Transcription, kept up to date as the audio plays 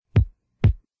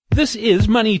This is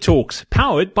Money Talks,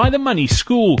 powered by the Money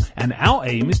School, and our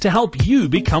aim is to help you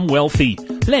become wealthy.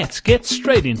 Let's get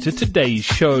straight into today's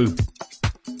show.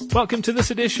 Welcome to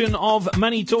this edition of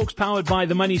Money Talks, powered by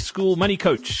the Money School. Money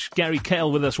coach Gary Kale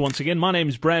with us once again. My name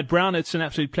is Brad Brown. It's an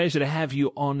absolute pleasure to have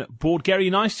you on board. Gary,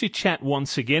 nice to chat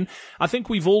once again. I think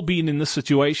we've all been in this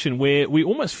situation where we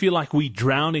almost feel like we're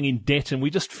drowning in debt and we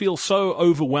just feel so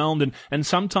overwhelmed, and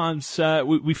sometimes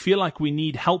we feel like we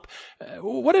need help.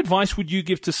 What advice would you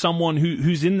give to someone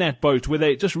who's in that boat where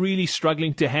they're just really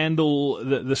struggling to handle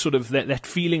the sort of that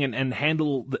feeling and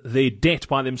handle their debt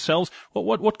by themselves?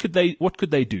 What could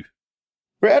they do?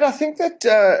 Brad, I think that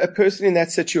a person in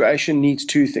that situation needs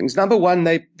two things. Number one,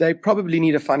 they probably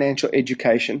need a financial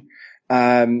education,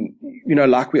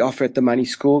 like we offer at the Money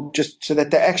School, just so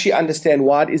that they actually understand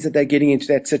why it is that they're getting into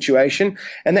that situation.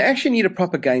 And they actually need a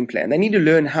proper game plan. They need to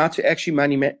learn how to actually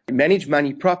manage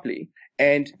money properly.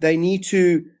 And they need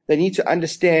to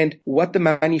understand what the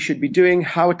money should be doing,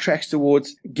 how it tracks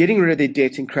towards getting rid of their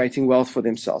debt and creating wealth for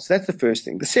themselves. That's the first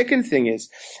thing. The second thing is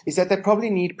that they probably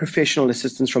need professional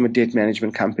assistance from a debt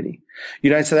management company.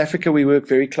 In South Africa, we work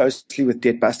very closely with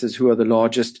Debt Busters, who are the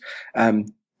largest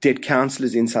debt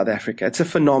counselors in South Africa. It's a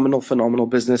phenomenal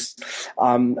business.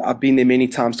 I've been there many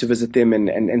times to visit them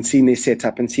and seen their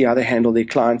setup and see how they handle their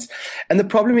clients. And the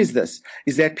problem is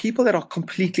that people that are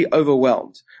completely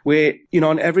overwhelmed, where,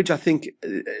 on average, I think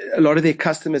a lot of their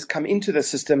customers come into the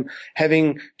system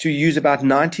having to use about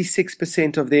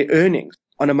 96% of their earnings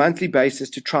on a monthly basis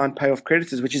to try and pay off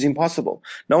creditors, which is impossible.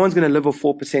 No one's going to live off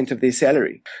 4% of their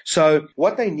salary. So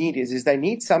what they need is they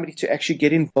need somebody to actually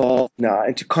get involved now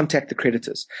and to contact the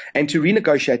creditors and to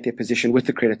renegotiate their position with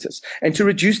the creditors and to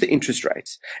reduce the interest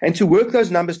rates and to work those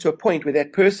numbers to a point where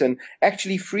that person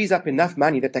actually frees up enough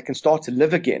money that they can start to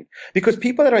live again. Because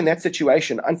people that are in that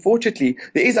situation, unfortunately,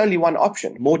 there is only one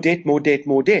option: more debt, more debt,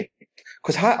 more debt.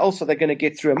 Because how else are they going to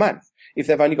get through a month if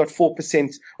they've only got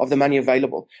 4% of the money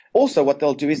available? Also, what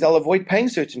they'll do is they'll avoid paying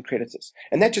certain creditors.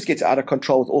 And that just gets out of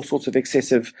control with all sorts of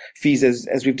excessive fees,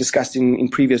 as we've discussed in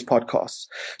previous podcasts.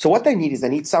 So what they need is they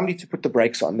need somebody to put the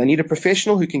brakes on. They need a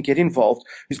professional who can get involved,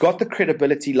 who's got the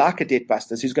credibility like a Debt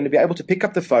Busters, who's going to be able to pick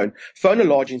up the phone a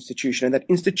large institution, and that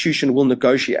institution will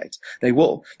negotiate. They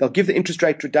will. They'll give the interest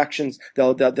rate reductions.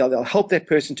 They'll help that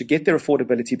person to get their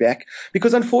affordability back.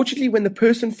 Because unfortunately, when the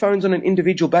person phones on an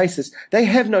individual basis, they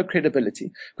have no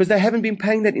credibility, because they haven't been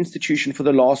paying that institution for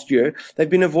the last year. They've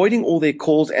been avoiding all their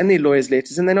calls and their lawyers'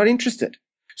 letters, and they're not interested.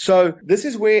 So this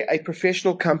is where a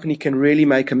professional company can really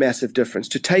make a massive difference,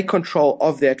 to take control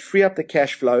of that, free up the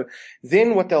cash flow.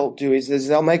 Then what they'll do is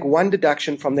they'll make one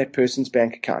deduction from that person's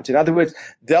bank account. In other words,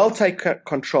 they'll take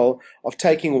control of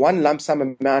taking one lump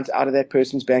sum amount out of that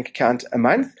person's bank account a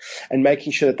month and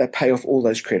making sure that they pay off all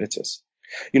those creditors.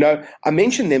 I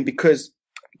mention them because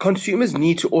consumers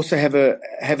need to also have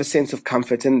a sense of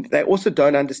comfort, and they also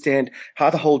don't understand how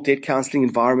the whole debt counseling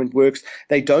environment works.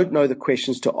 They don't know the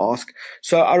questions to ask.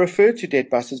 So I refer to Debt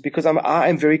Busters because I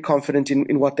am very confident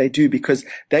in what they do, because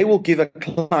they will give a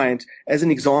client, as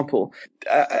an example,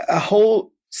 a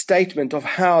whole statement of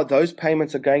how those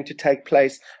payments are going to take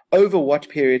place, over what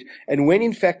period, and when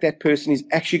in fact that person is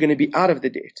actually going to be out of the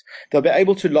debt. They'll be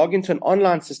able to log into an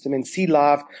online system and see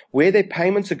live where their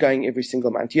payments are going every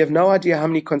single month. You have no idea how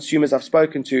many consumers I've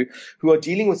spoken to who are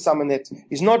dealing with someone that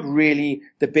is not really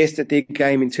the best at their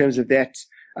game in terms of that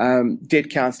debt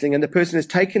counseling, and the person has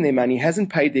taken their money, hasn't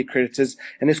paid their creditors,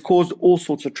 and has caused all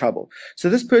sorts of trouble. So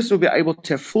this person will be able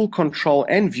to have full control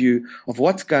and view of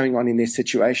what's going on in their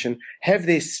situation, have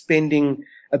their spending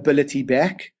ability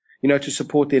back, to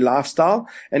support their lifestyle,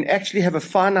 and actually have a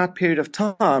finite period of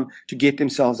time to get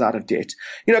themselves out of debt.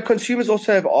 Consumers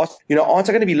also have asked, aren't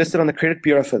I going to be listed on the credit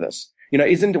bureau for this?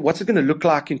 What's it going to look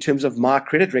like in terms of my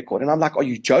credit record? And I'm like, are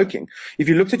you joking? If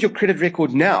you looked at your credit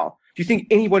record now, do you think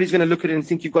anybody's going to look at it and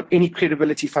think you've got any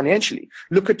credibility financially?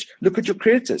 Look at your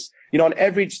creditors. On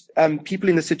average, people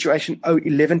in the situation owe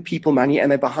 11 people money,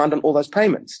 and they're behind on all those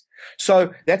payments.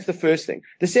 So that's the first thing.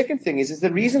 The second thing is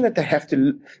the reason that they have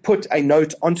to put a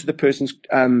note onto the person's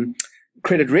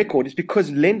credit record is because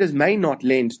lenders may not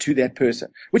lend to that person,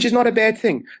 which is not a bad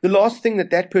thing. The last thing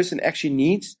that person actually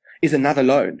needs is another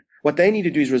loan. What they need to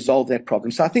do is resolve that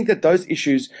problem. So I think that those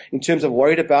issues, in terms of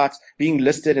worried about being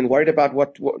listed and worried about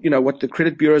what the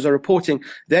credit bureaus are reporting,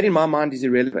 that in my mind is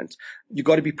irrelevant. You've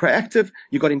got to be proactive.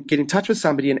 You've got to get in touch with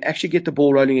somebody and actually get the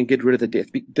ball rolling and get rid of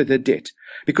the debt.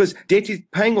 Because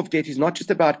paying off debt is not just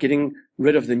about getting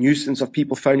rid of the nuisance of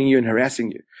people phoning you and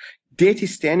harassing you. Debt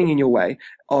is standing in your way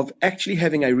of actually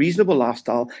having a reasonable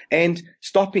lifestyle and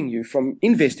stopping you from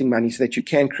investing money so that you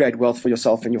can create wealth for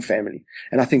yourself and your family.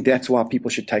 And I think that's why people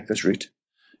should take this route.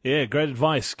 Yeah, great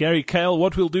advice. Gary Kale,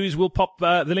 what we'll do is we'll pop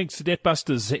the links to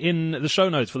Debtbusters in the show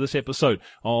notes for this episode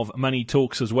of Money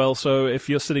Talks as well. So if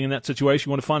you're sitting in that situation,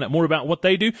 you want to find out more about what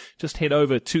they do, just head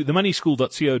over to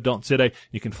themoneyschool.co.za.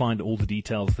 You can find all the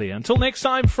details there. Until next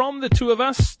time, from the two of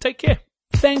us, take care.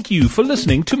 Thank you for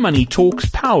listening to Money Talks,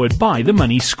 powered by The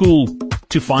Money School.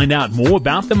 To find out more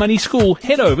about The Money School,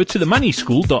 head over to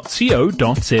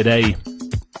themoneyschool.co.za.